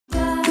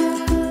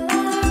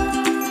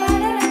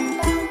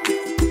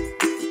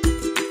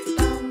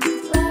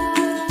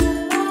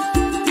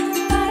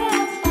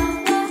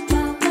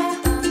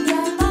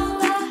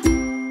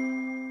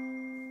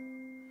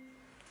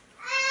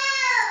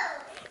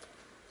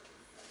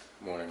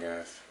Morning,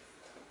 guys.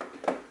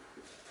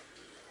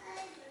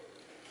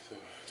 So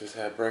just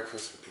had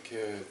breakfast with the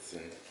kids,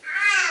 and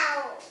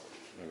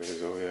my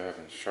baby's over here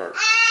having sharp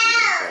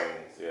eating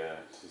pains. Yeah,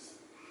 she's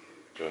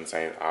doing the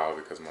same owl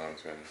because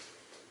mom's been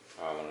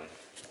hollering.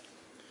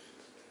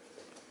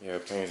 You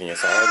have pains in your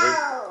side,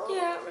 babe?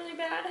 Yeah, really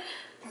bad.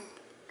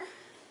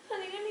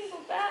 Honey, I need to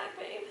go back,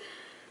 babe.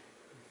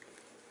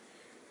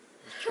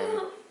 You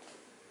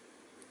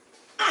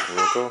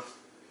wanna go?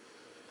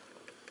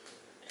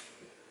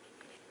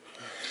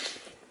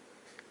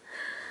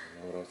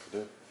 What else to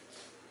do?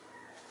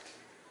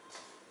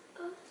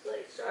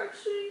 Like sharp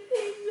shooting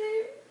pain,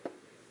 babe.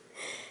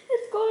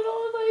 It's going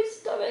all in my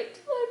stomach to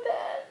my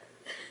back.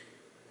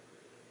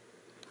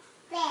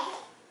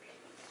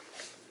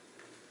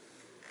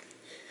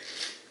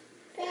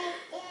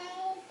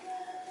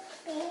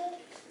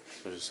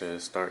 So she said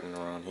it's starting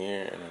around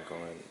here and then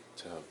going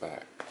to her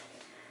back.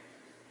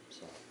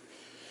 So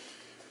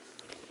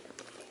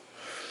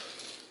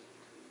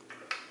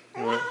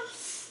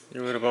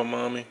you worried about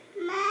mommy?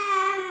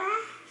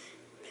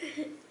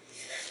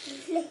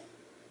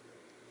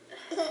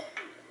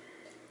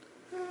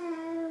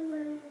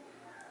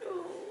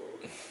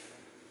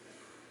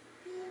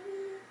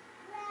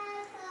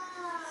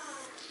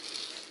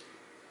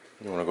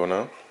 You wanna go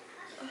now?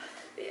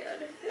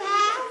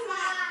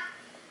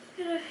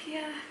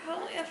 Yeah,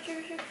 probably after a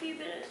few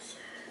minutes.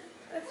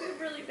 I feel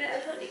really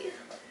bad, honey.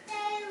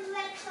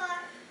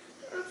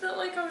 I felt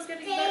like I was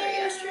getting better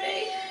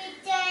yesterday.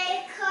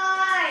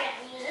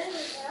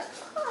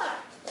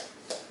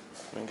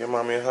 And give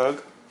mommy a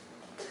hug.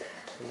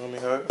 Give mommy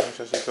a hug. Make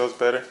sure she feels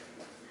better.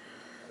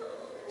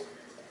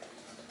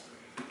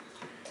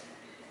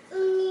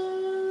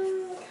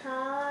 You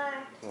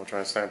wanna try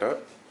and stand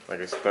up? Like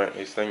it's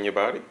stinging your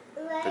body?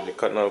 Cause you're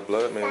cutting off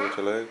blood, maybe with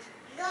your legs.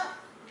 You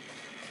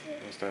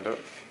wanna stand up?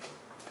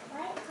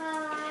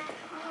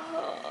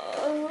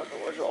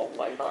 What's wrong with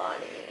my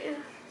body?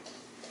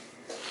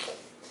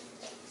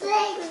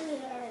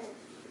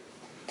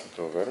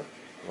 Feel better?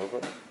 A little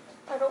bit?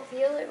 I don't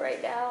feel it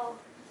right now.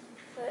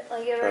 But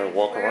like Try to right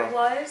walk where around. it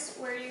was,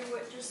 where you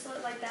would just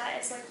look like that,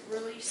 it's like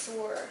really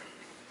sore.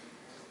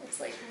 It's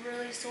like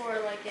really sore,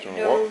 like it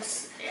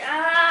knows.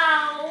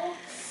 Ow!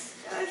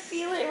 I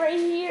feel it right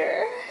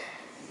here.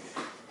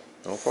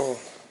 Don't fall.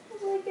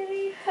 I'm like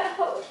getting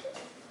out.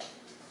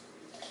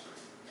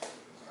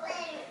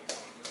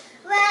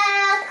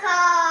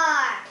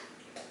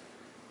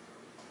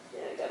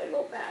 Yeah, I gotta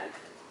go back.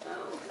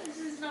 Oh, this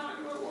is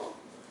not normal.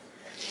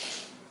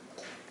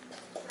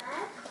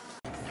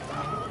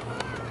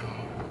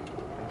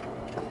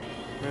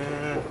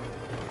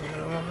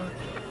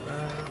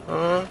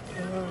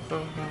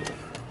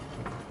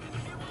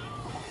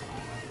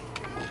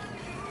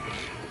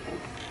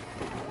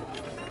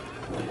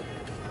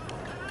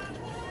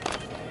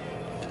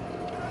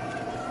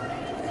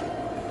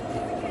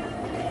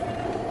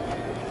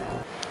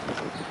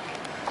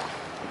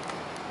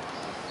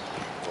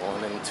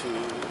 Going into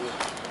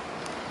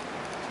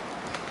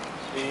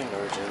the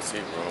emergency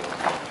room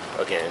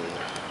again.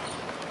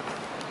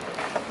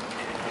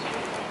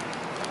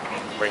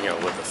 Bring it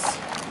with us.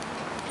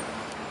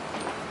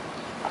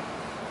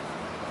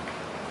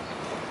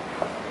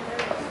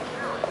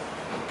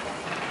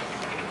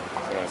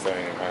 What am I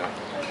saying, man?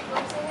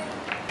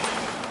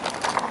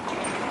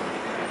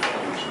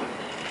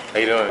 How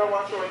you doing? I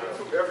watch you on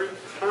YouTube every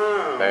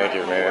time. Thank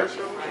you, man.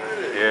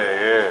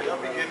 Yeah. Y'all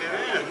be getting it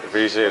in.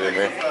 Appreciate it,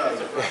 man.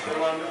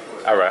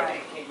 All right.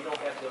 You don't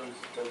have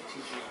those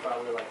teachers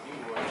probably like you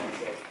where they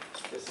say,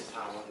 this is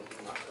how I want to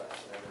do my class.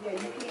 Yeah, you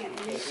can't.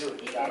 You can't do it.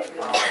 You gotta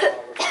follow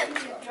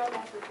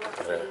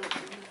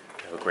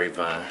Have a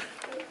grapevine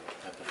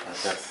at the front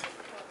desk.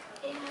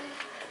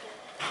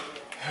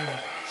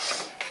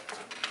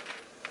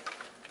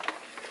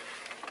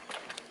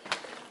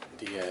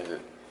 D has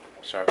it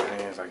sharp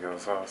pains like y'all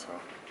saw, so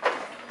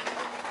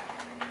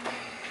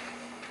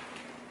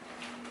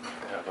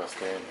have us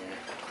stand here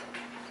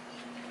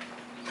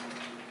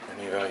and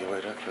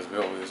evaluate her because we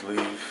always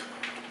leave.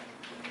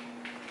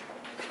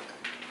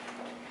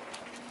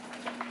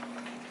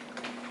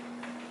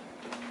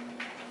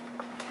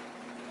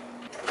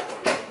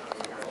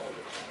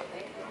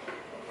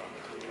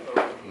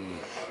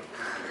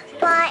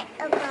 Bye.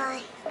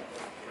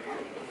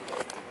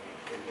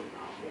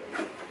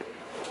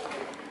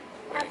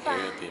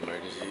 Here at the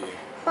emergency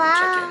Bye.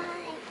 check-in.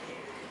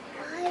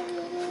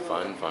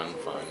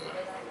 Fun.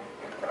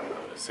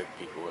 The sick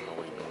people in the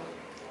waiting room.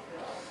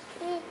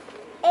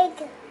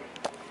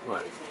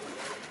 What?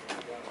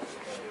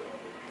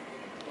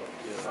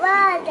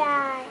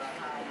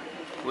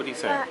 What are you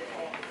saying?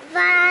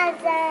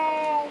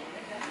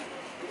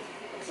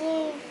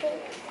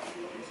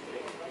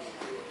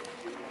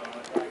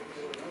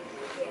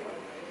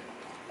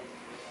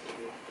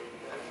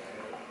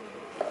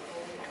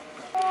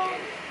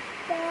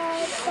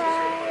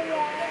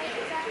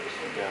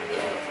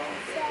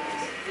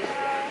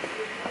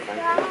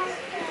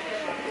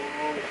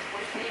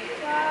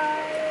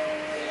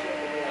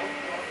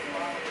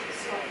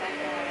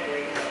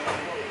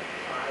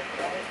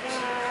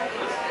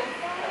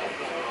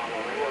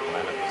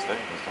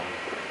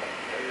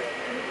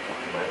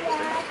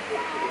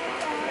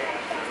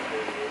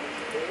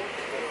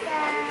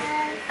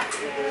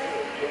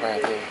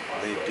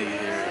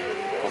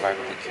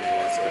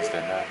 It's just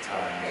at that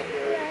time.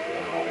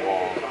 I'm gonna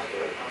walk,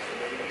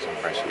 some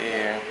fresh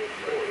air.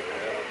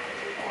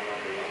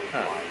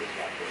 Huh.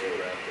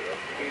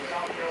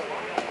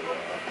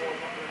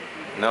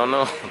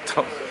 No,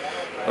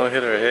 don't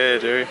hit her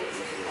head, Jerry.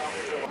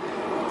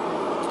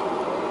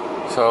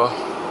 So,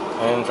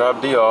 and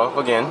drop D off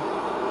again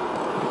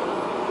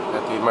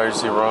at the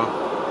emergency room.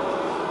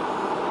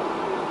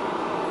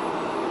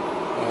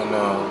 And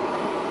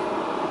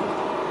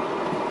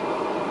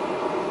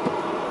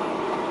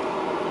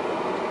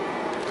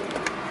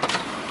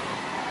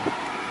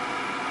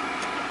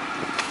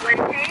when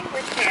paying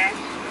with cash,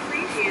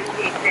 please use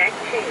the exact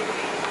change.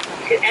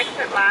 To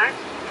exit lot,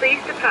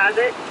 please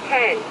deposit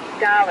 $10.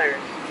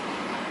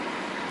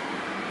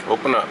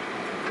 open up.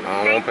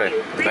 I don't want to pay.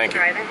 Please Thank you.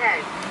 drive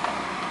ahead.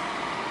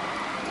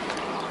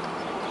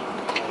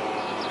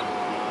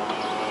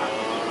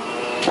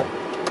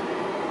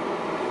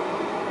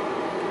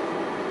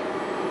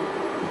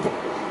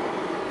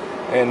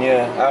 And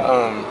yeah,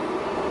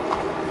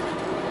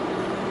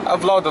 I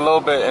vlogged a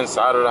little bit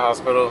inside of the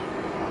hospital.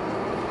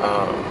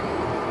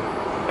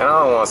 And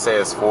I don't want to say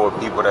it's for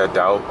people that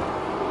doubt,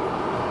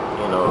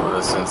 you know,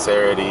 the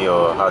sincerity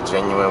or how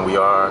genuine we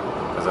are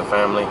as a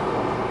family.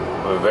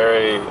 We're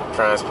very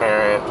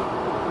transparent.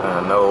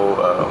 I know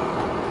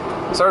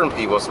certain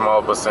people, a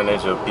small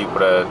percentage of people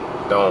that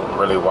don't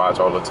really watch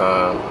all the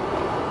time,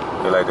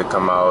 they like to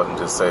come out and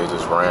just say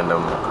just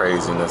random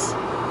craziness.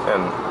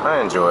 And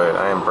I enjoy it.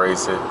 I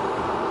embrace it.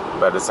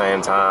 But at the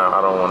same time,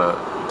 I don't want to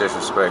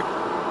disrespect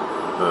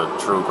the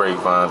true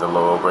grapevines, the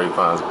loyal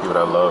grapevines, the people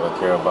that love and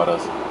care about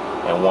us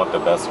and want the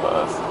best for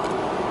us.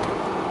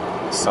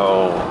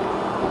 So,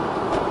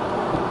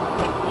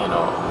 you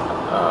know,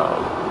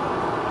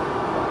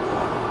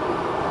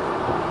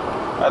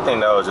 I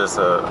think that was just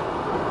a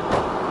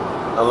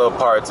little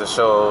part to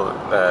show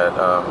that,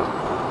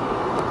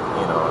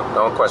 you know,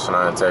 don't question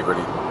our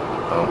integrity,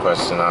 don't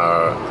question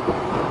our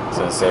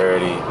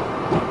sincerity,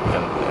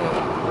 and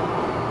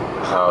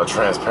how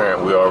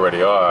transparent we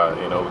already are.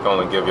 You know, we can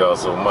only give y'all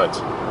so much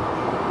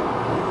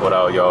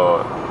without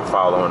y'all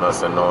following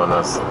us and knowing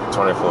us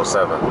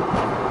 24/7.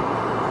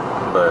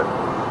 But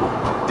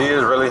Dee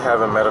is really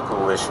having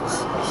medical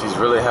issues. She's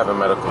really having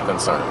medical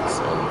concerns.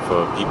 And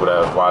for people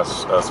that have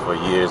watched us for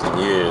years and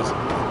years,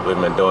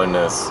 we've been doing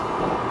this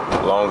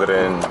longer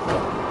than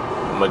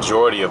the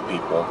majority of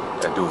people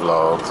that do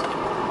vlogs.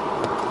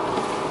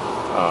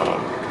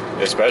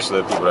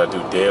 Especially the people that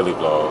do daily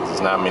vlogs.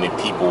 There's not many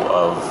people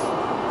of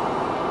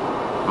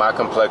my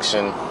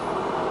complexion, you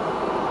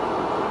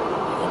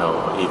know,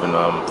 even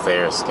though I'm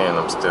fair skinned,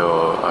 I'm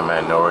still a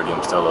minority.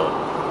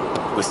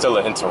 We're still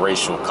an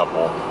interracial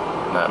couple.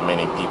 Not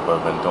many people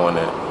have been doing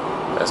it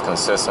as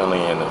consistently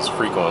and as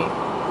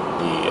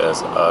frequently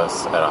as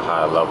us at a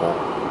high level.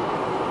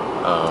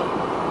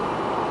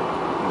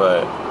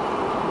 But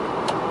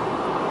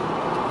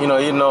you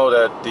know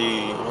that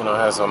Dee, you know,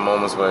 has some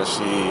moments where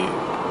she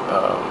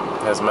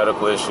has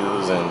medical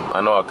issues, and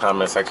I know our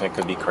comment section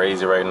could be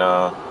crazy right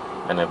now.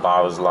 And it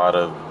bothers a lot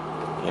of,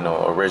 you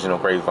know, original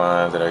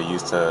grapevines that are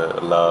used to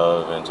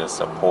love and just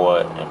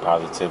support and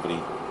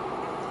positivity.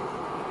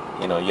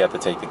 You know, you have to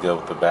take the good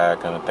with the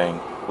bad kind of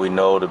thing. We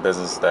know the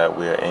business that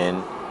we're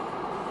in.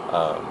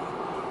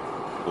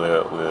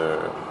 We're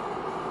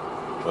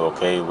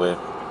okay with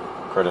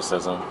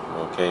criticism.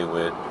 We're okay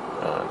with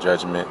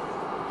judgment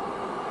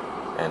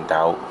and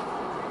doubt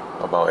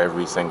about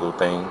every single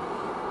thing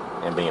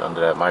and being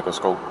under that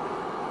microscope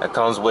that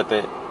comes with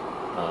it.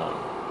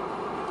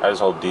 I just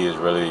hope Dee is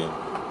really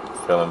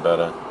feeling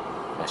better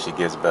and she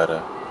gets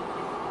better.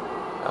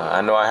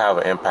 I know I have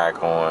an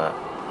impact on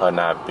her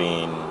not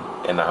being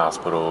in the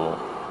hospital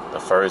the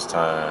first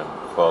time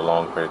for a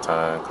long period of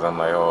time, because I'm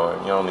like, oh,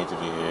 you don't need to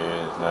be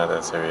here, it's not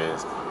that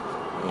serious.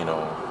 You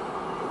know,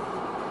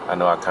 I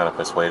know I kind of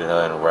persuaded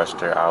her and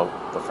rushed her out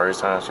the first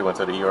time she went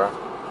to the ER.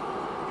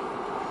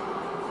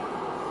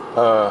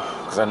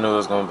 Because I knew it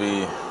was going to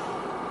be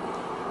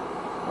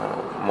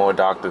more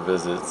doctor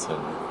visits, and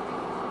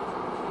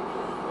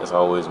it's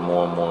always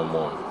more and more and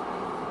more.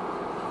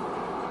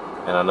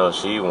 And I know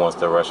she wants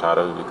to rush out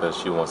of it because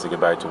she wants to get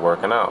back to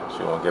working out.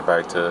 She wants to get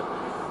back to,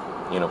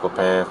 you know,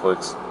 preparing for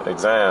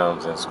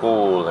exams and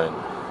school and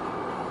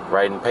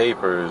writing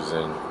papers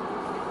and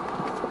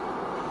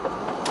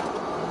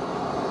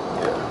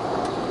yeah.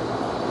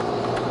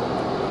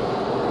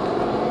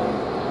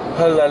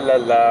 La la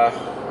la.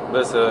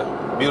 But it's a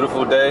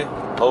beautiful day.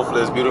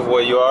 Hopefully it's beautiful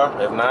where you are.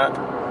 If not,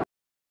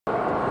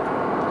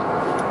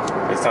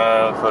 it's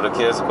time for the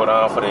kids to go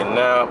down for their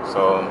nap.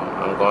 So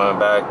I'm going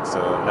back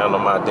to handle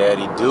my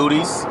daddy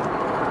duties.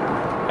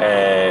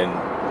 And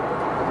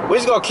we're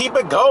just gonna keep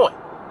it going.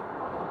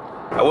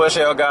 I will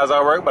show y'all guys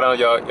our work, but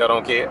y'all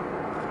don't care.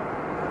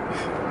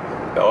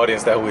 The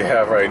audience that we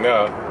have right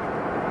now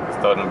is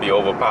starting to be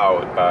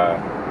overpowered by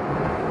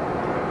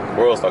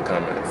World Star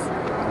comments.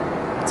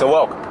 So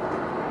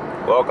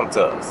welcome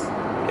to us.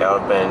 Y'all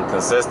have been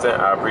consistent.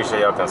 I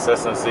appreciate y'all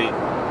consistency.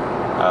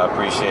 I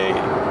appreciate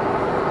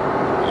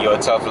your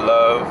tough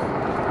love.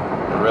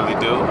 I really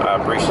do. I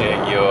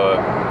appreciate your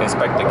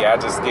Inspector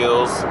Gadget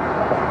skills.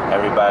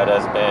 everybody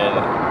that's been,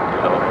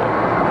 you know,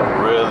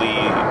 really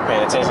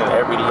paying attention to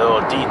every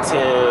little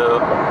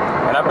detail.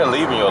 And I've been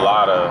leaving you a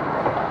lot of,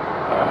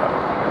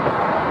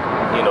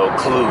 you know,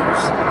 clues.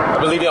 I've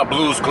been leaving y'all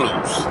blues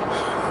clues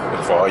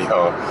for all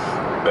y'all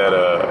that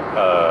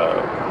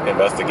are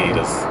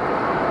investigators.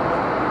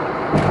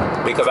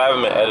 Because I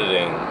haven't been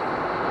editing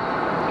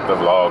the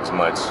vlogs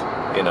much,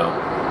 you know.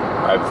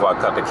 Right before I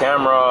cut the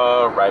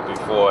camera, right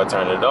before I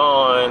turn it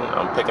on,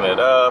 I'm picking it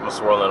up, I'm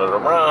swirling it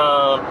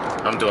around,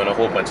 I'm doing a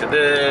whole bunch of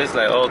this,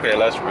 like, okay,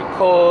 let's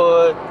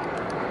record,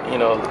 you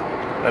know,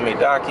 let me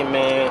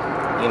document,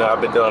 you know, I've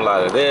been doing a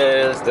lot of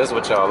this is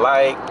what y'all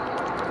like,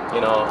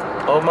 you know,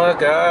 oh my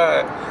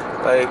God,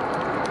 like,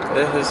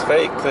 this is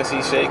fake because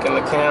he's shaking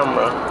the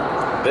camera,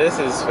 this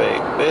is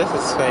fake,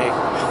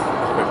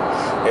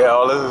 yeah,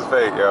 all this is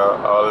fake, y'all,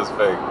 all this is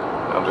fake,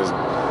 I'm just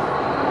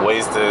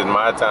wasted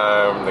my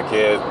time, the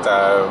kids'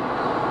 time,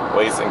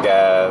 wasting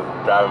gas,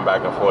 driving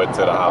back and forth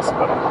to the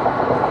hospital.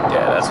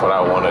 Yeah, that's what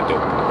I want to do.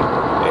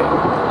 Yeah.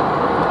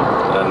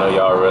 And I know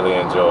y'all really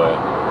enjoy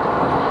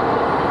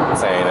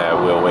saying that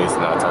we're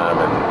wasting our time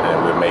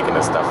and we're making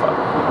this stuff up.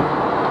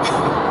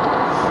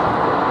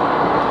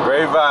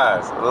 Great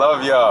vibes.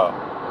 Love y'all.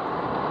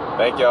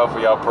 Thank y'all for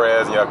y'all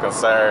prayers and y'all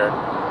concern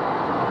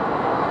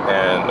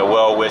and the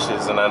well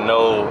wishes. And I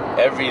know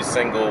every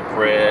single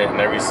prayer and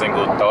every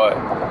single thought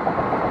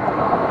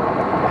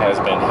has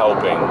been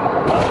helping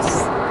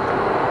us,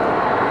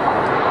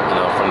 you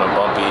know, from the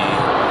bumpy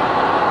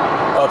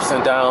ups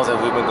and downs that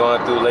we've been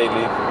going through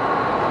lately.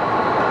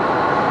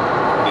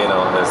 You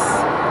know,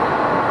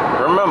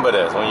 remember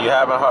this, when you're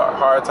having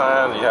hard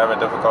times, you're having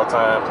difficult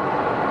times,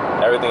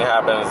 everything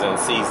happens in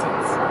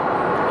seasons.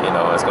 You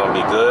know, it's gonna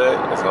be good,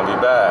 it's gonna be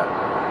bad.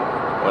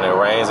 When it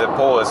rains, it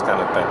pours, kind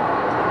of thing.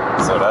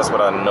 So that's what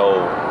I know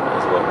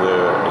is what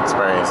we're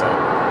experiencing,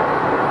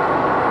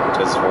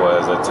 as far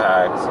as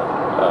attacks,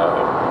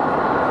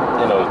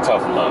 you know,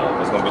 tough love.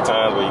 There's gonna be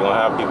times where you're gonna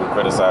have people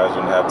criticize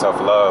you and have tough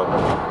love,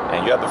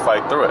 and you have to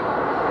fight through it.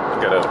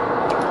 You gotta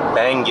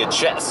bang your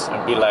chest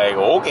and be like,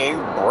 okay,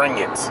 bring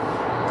it.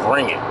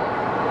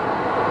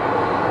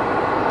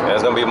 And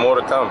there's gonna be more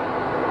to come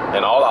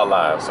in all our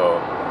lives.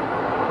 So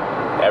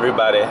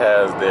everybody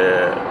has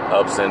their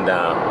ups and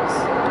downs.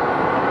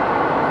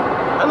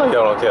 I know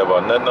y'all don't care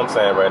about nothing I'm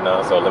saying right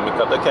now, so let me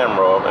cut the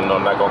camera off, and no,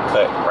 I'm not gonna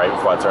cut right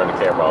before I turn the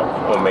camera off.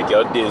 I'm gonna make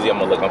y'all dizzy, I'm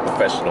gonna look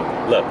unprofessional.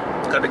 Look,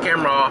 cut the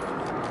camera off.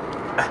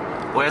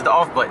 Where's the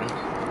off button?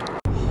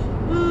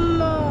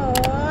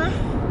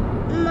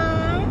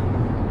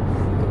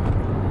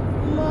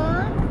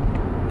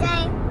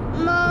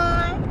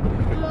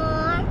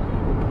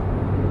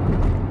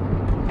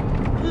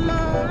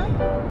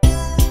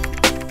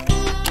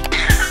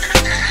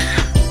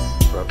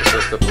 Brother,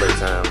 sister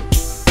playtime.